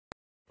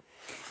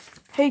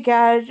Hey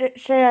guys,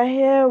 it's Sarah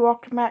here.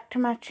 Welcome back to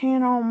my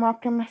channel and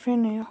welcome if you're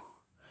new.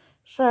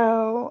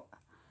 So,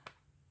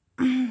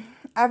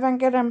 I've been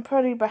getting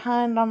pretty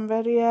behind on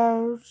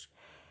videos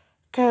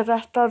because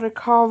I started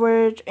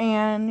college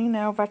and,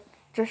 that's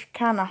just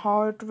kind of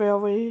hard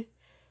really.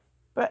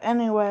 But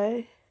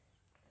anyway,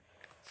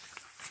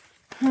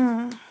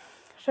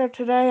 so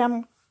today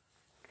I'm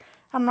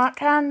not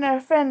trying to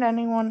offend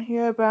anyone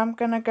here, but I'm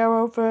going to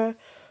go over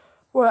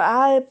what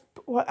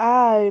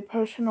I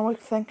personally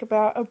think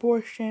about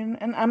abortion,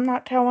 and I'm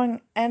not telling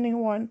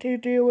anyone to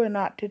do or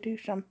not to do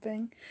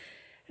something.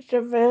 It's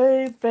a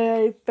very,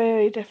 very,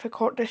 very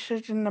difficult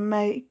decision to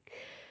make,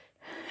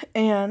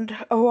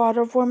 and a lot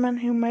of women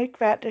who make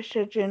that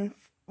decision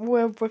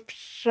live with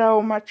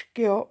so much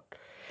guilt,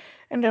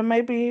 and there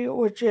may be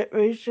legit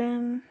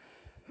reason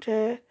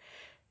to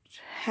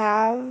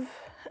have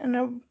an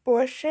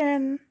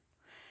abortion,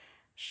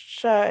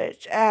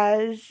 such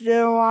as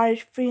their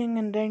life being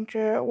in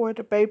danger or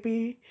the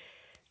baby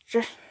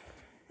just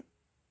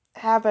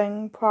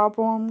having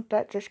problems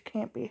that just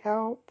can't be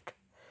helped.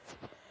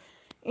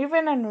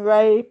 Even in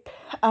rape,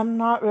 I'm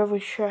not really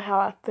sure how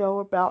I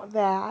feel about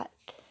that.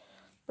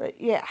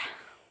 But yeah.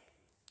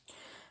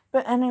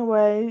 But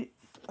anyway,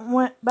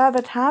 by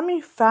the time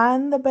you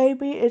find the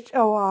baby, it's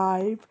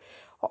alive.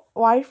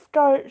 Life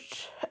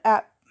starts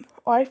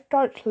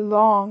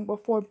long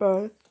before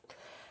birth.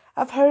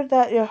 I've heard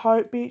that your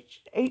heart beats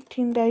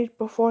 18 days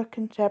before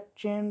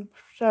conception,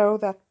 so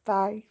that's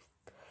life.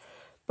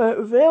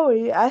 But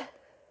really, I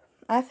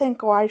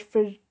think life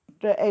is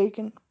the egg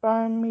and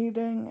sperm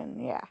meeting,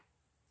 and yeah.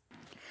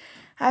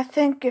 I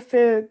think if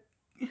you're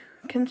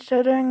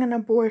considering an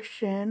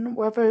abortion,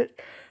 whether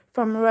it's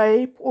from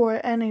rape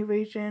or any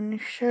reason, you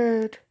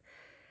should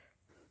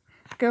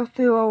go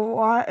through a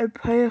lot of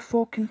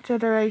prayerful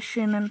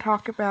consideration and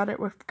talk about it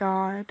with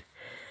God.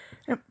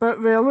 But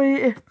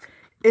really,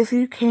 if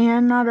you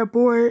cannot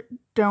abort,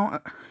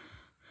 don't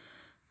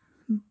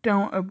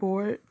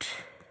abort,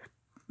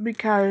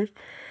 because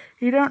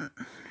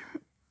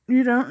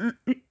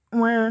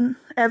when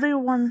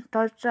everyone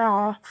starts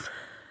off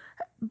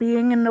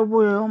being in the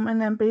womb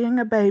and then being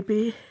a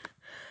baby,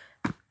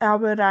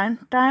 Albert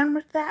Einstein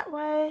was that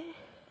way.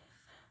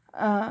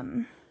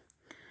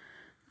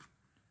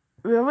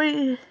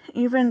 Really,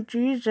 even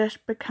Jesus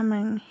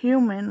becoming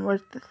human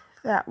was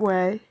that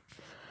way.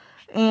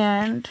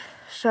 And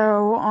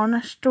so,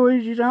 honestly,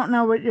 you don't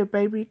know what your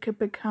baby could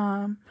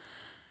become.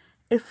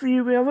 If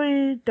you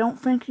really don't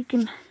think you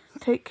can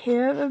take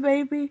care of a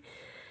baby,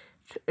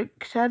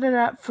 set it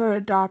up for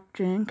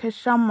adoption, because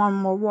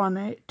someone will want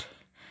it.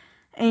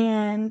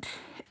 And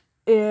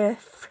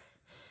unless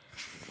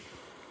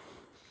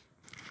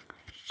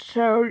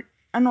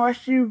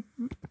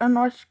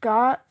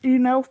God,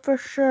 for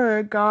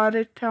sure God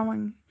is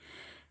telling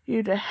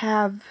you to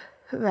have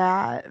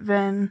that,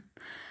 then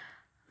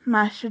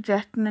my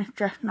suggestion is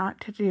just not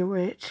to do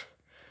it.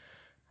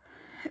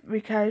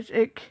 Because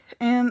it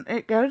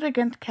goes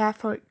against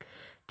Catholic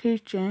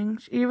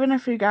teachings. Even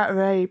if you got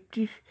raped,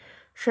 you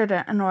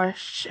shouldn't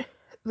unless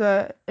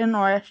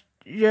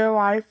your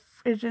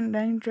life is in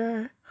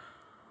danger,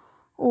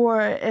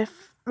 or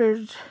if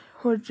there's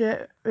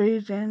legit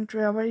reasons,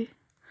 really.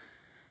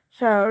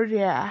 So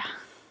yeah,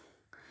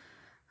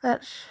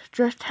 that's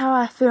just how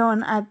I feel,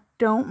 and I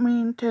don't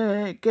mean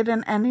to get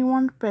in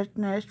anyone's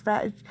business.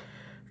 That is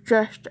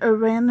just a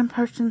random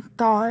person's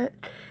thought,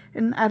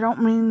 and I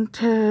don't mean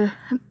to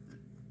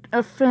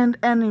offend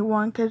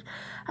anyone, because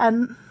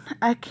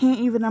I can't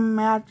even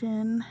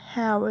imagine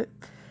how it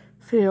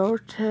feels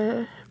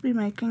to be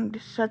making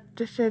such a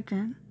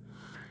decision.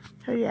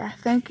 So yeah,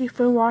 thank you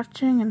for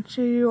watching, and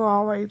see you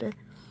all later.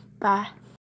 Bye.